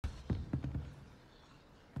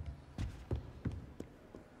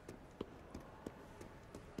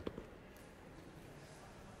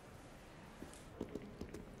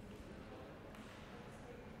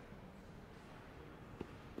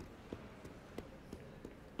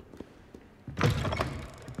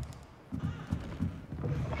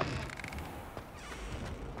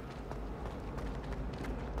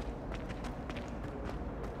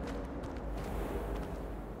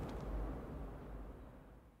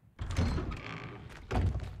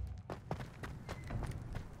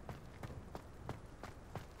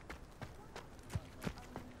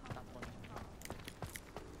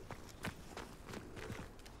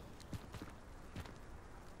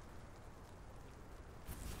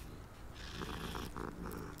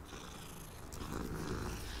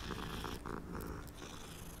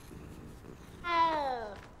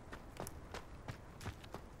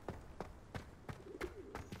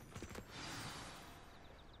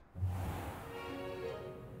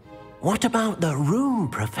What about the room,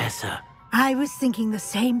 Professor? I was thinking the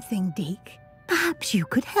same thing, Deke. Perhaps you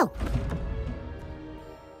could help.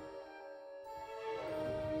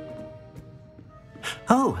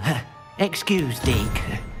 Oh, excuse,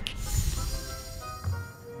 Deke.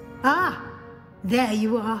 Ah, there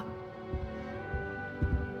you are.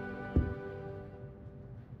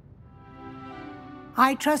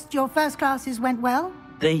 I trust your first classes went well?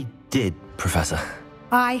 They did, Professor.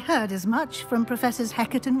 I heard as much from Professors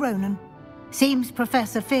Hecat and Ronan. Seems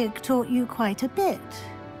Professor Fig taught you quite a bit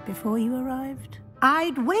before you arrived.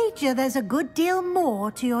 I'd wager there's a good deal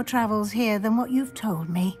more to your travels here than what you've told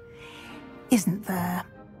me, isn't there?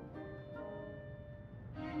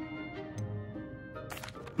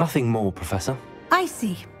 Nothing more, Professor. I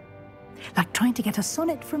see. Like trying to get a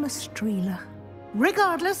sonnet from a streeler.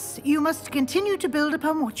 Regardless, you must continue to build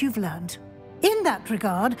upon what you've learned. In that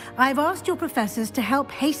regard, I've asked your professors to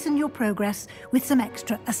help hasten your progress with some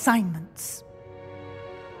extra assignments.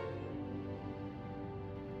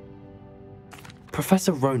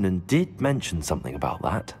 Professor Ronan did mention something about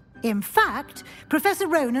that. In fact, Professor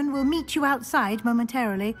Ronan will meet you outside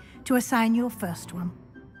momentarily to assign your first one.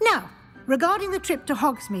 Now, regarding the trip to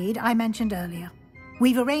Hogsmeade I mentioned earlier,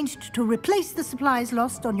 we've arranged to replace the supplies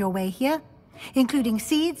lost on your way here, including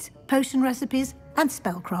seeds, potion recipes, and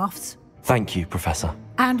spellcrafts. Thank you, Professor.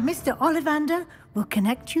 And Mr. Ollivander will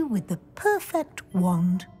connect you with the perfect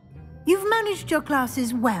wand. You've managed your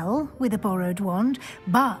classes well with a borrowed wand,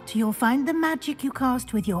 but you'll find the magic you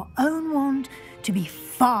cast with your own wand to be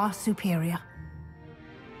far superior.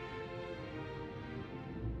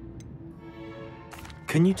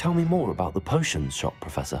 Can you tell me more about the potions shop,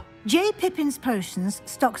 Professor? J. Pippin's Potions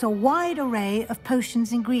stocks a wide array of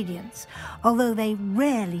potions ingredients, although they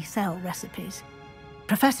rarely sell recipes.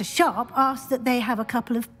 Professor Sharp asked that they have a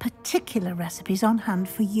couple of particular recipes on hand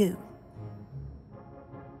for you.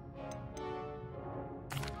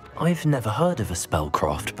 I've never heard of a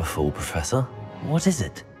spellcraft before, Professor. What is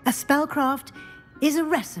it? A spellcraft is a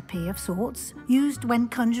recipe of sorts used when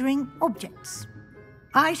conjuring objects.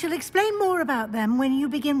 I shall explain more about them when you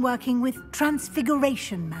begin working with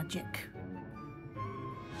transfiguration magic.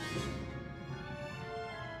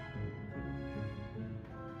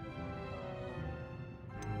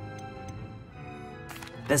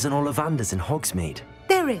 There's an Ollivander's in Hogsmeade.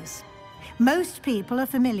 There is. Most people are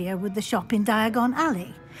familiar with the shop in Diagon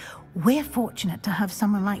Alley. We're fortunate to have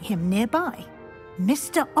someone like him nearby.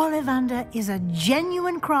 Mr. Ollivander is a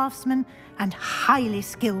genuine craftsman and highly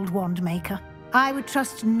skilled wand maker. I would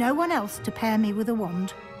trust no one else to pair me with a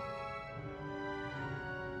wand.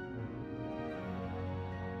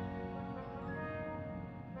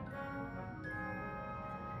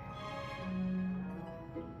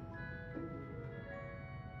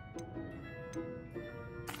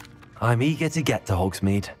 I'm eager to get to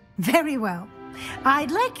Hogsmeade. Very well. I'd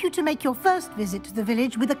like you to make your first visit to the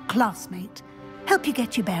village with a classmate. Help you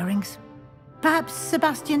get your bearings. Perhaps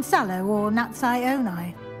Sebastian Sallow or Natsai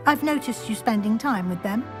Onai. I've noticed you spending time with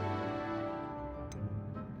them.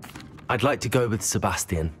 I'd like to go with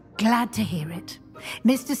Sebastian. Glad to hear it.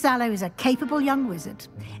 Mr. Sallow is a capable young wizard,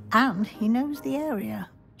 and he knows the area.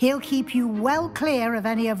 He'll keep you well clear of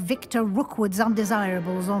any of Victor Rookwood's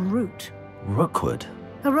undesirables en route. Rookwood?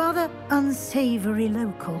 A rather unsavory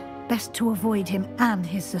local. Best to avoid him and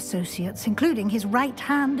his associates, including his right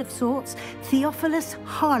hand of sorts, Theophilus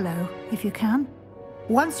Harlow, if you can.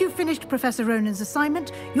 Once you've finished Professor Ronan's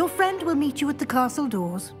assignment, your friend will meet you at the castle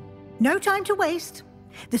doors. No time to waste.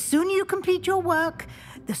 The sooner you complete your work,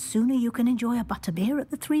 the sooner you can enjoy a butterbeer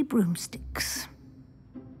at the Three Broomsticks.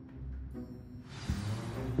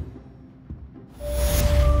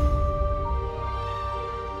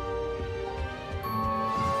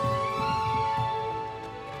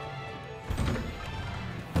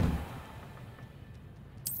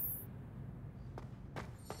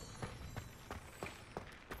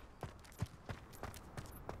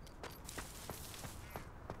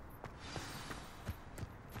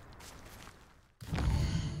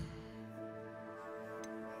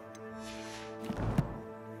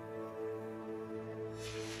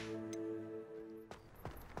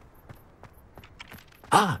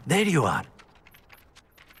 Ah, there you are.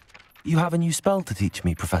 You have a new spell to teach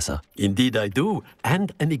me, Professor. Indeed I do,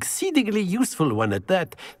 and an exceedingly useful one at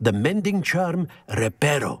that, the mending charm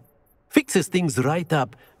Reparo. Fixes things right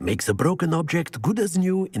up, makes a broken object good as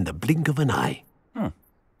new in the blink of an eye.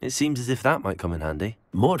 It seems as if that might come in handy.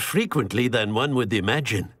 More frequently than one would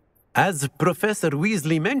imagine. As Professor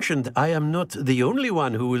Weasley mentioned, I am not the only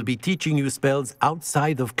one who will be teaching you spells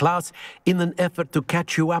outside of class in an effort to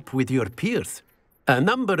catch you up with your peers. A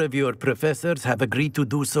number of your professors have agreed to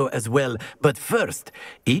do so as well, but first,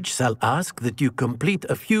 each shall ask that you complete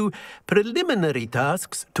a few preliminary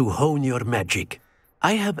tasks to hone your magic.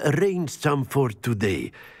 I have arranged some for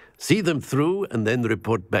today. See them through and then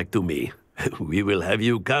report back to me. We will have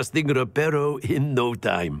you casting Reparo in no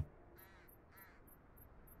time.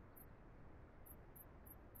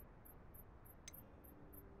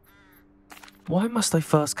 Why must I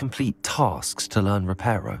first complete tasks to learn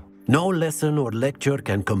Reparo? No lesson or lecture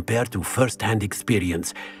can compare to first-hand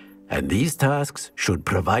experience, and these tasks should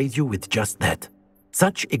provide you with just that.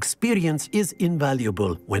 Such experience is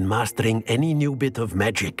invaluable when mastering any new bit of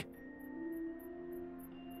magic.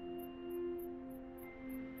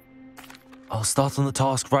 I'll start on the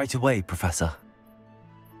task right away, Professor.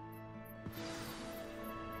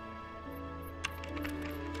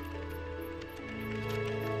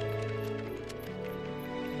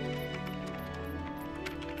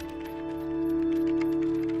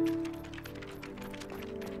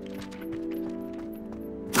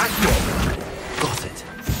 Got it.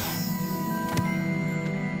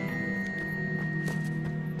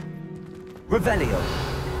 Revelio.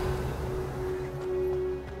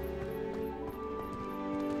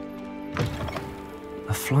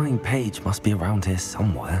 A flying page must be around here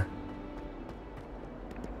somewhere.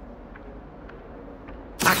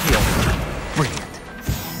 Accio. Brilliant.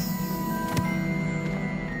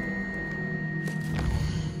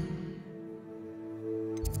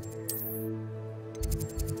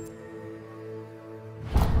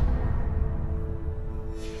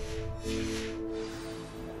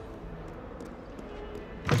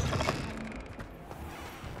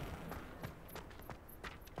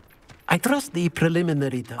 I trust the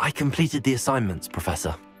preliminary I completed the assignments,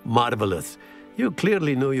 Professor. Marvelous. You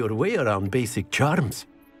clearly know your way around basic charms.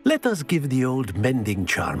 Let us give the old mending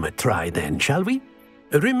charm a try then, shall we?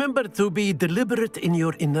 Remember to be deliberate in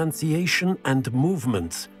your enunciation and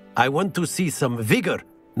movements. I want to see some vigor.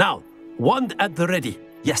 Now, wand at the ready.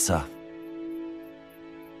 Yes, sir.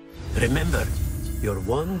 Remember, your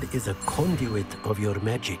wand is a conduit of your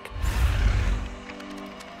magic.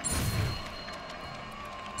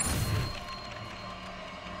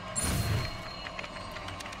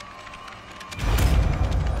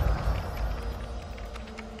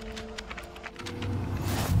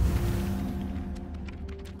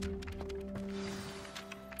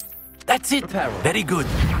 That's it. Very good.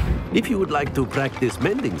 If you would like to practice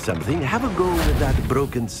mending something, have a go with that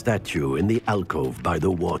broken statue in the alcove by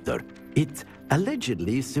the water. It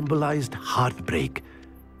allegedly symbolized heartbreak.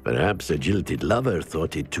 Perhaps a jilted lover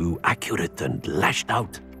thought it too accurate and lashed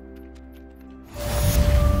out.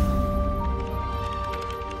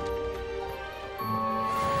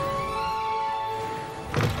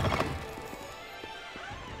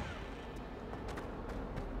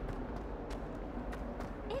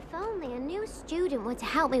 Student were to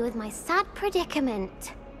help me with my sad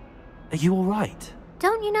predicament. Are you all right?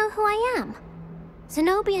 Don't you know who I am?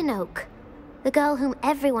 Zenobia Noak, the girl whom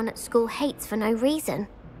everyone at school hates for no reason.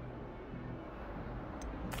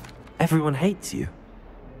 Everyone hates you?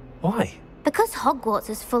 Why? Because Hogwarts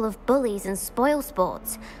is full of bullies and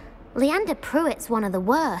spoilsports. Leander Pruitt's one of the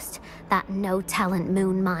worst, that no-talent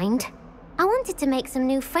moon mind. I wanted to make some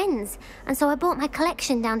new friends, and so I brought my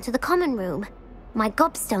collection down to the common room. My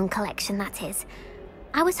gobstone collection, that is.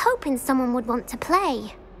 I was hoping someone would want to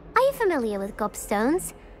play. Are you familiar with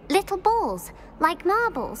gobstones? Little balls, like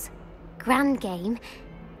marbles. Grand game.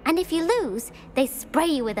 And if you lose, they spray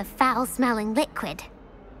you with a foul-smelling liquid.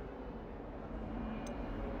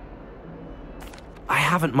 I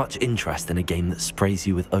haven't much interest in a game that sprays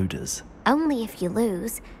you with odors. Only if you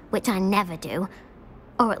lose, which I never do.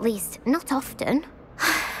 Or at least, not often.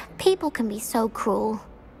 People can be so cruel.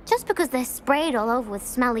 Just because they're sprayed all over with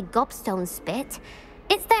smelly gobstone spit,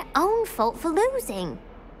 it's their own fault for losing.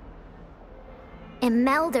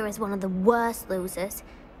 Imelda is one of the worst losers.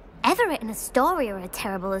 Everett and Astoria are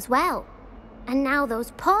terrible as well. And now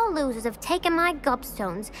those poor losers have taken my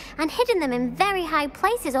gobstones and hidden them in very high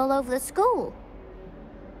places all over the school.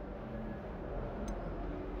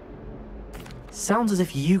 Sounds as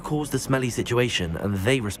if you caused the smelly situation and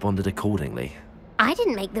they responded accordingly. I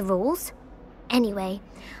didn't make the rules. Anyway,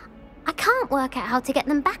 I can't work out how to get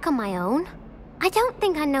them back on my own. I don't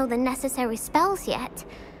think I know the necessary spells yet.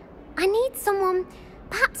 I need someone,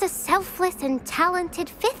 perhaps a selfless and talented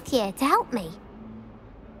 5th year to help me.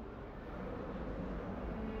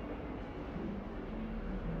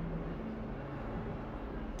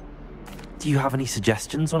 Do you have any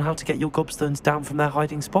suggestions on how to get your gobstones down from their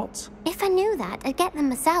hiding spots? If I knew that, I'd get them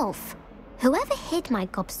myself. Whoever hid my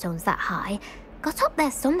gobstones that high got up there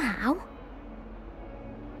somehow.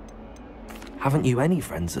 Haven't you any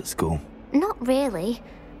friends at school? Not really.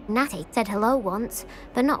 Natty said hello once,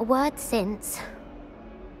 but not a word since.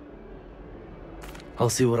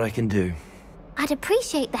 I'll see what I can do. I'd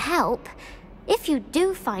appreciate the help. If you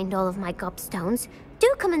do find all of my gobstones,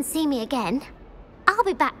 do come and see me again. I'll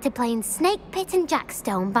be back to playing Snake Pit and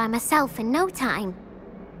Jackstone by myself in no time.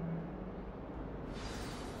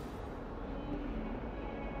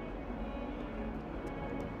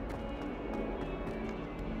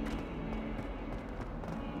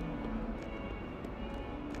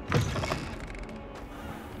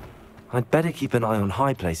 I'd better keep an eye on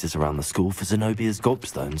high places around the school for Zenobia's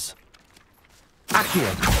gobstones.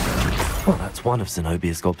 Accio! Well, that's one of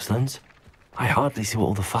Zenobia's gobstones. I hardly see what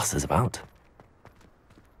all the fuss is about.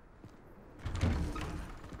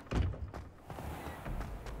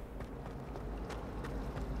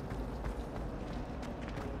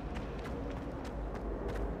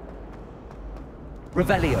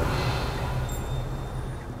 Revelio.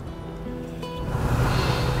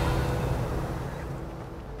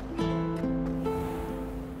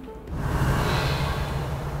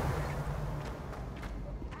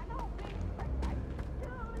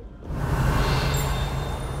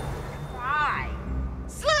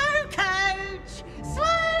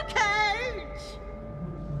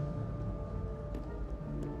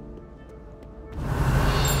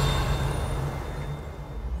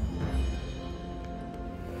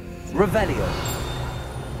 Revelio.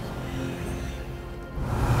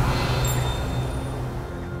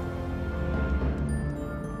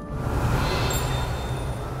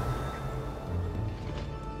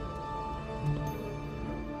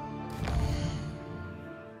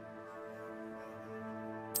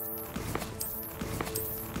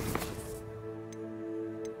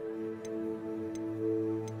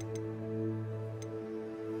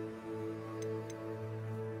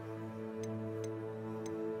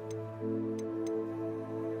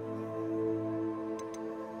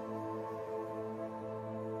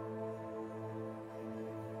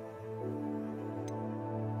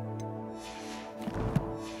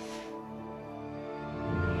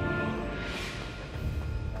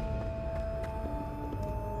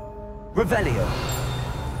 Revelio.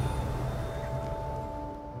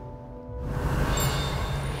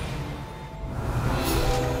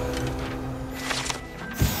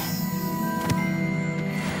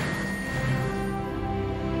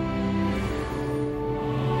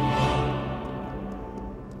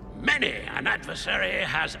 Many an adversary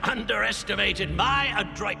has underestimated my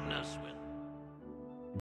adroitness with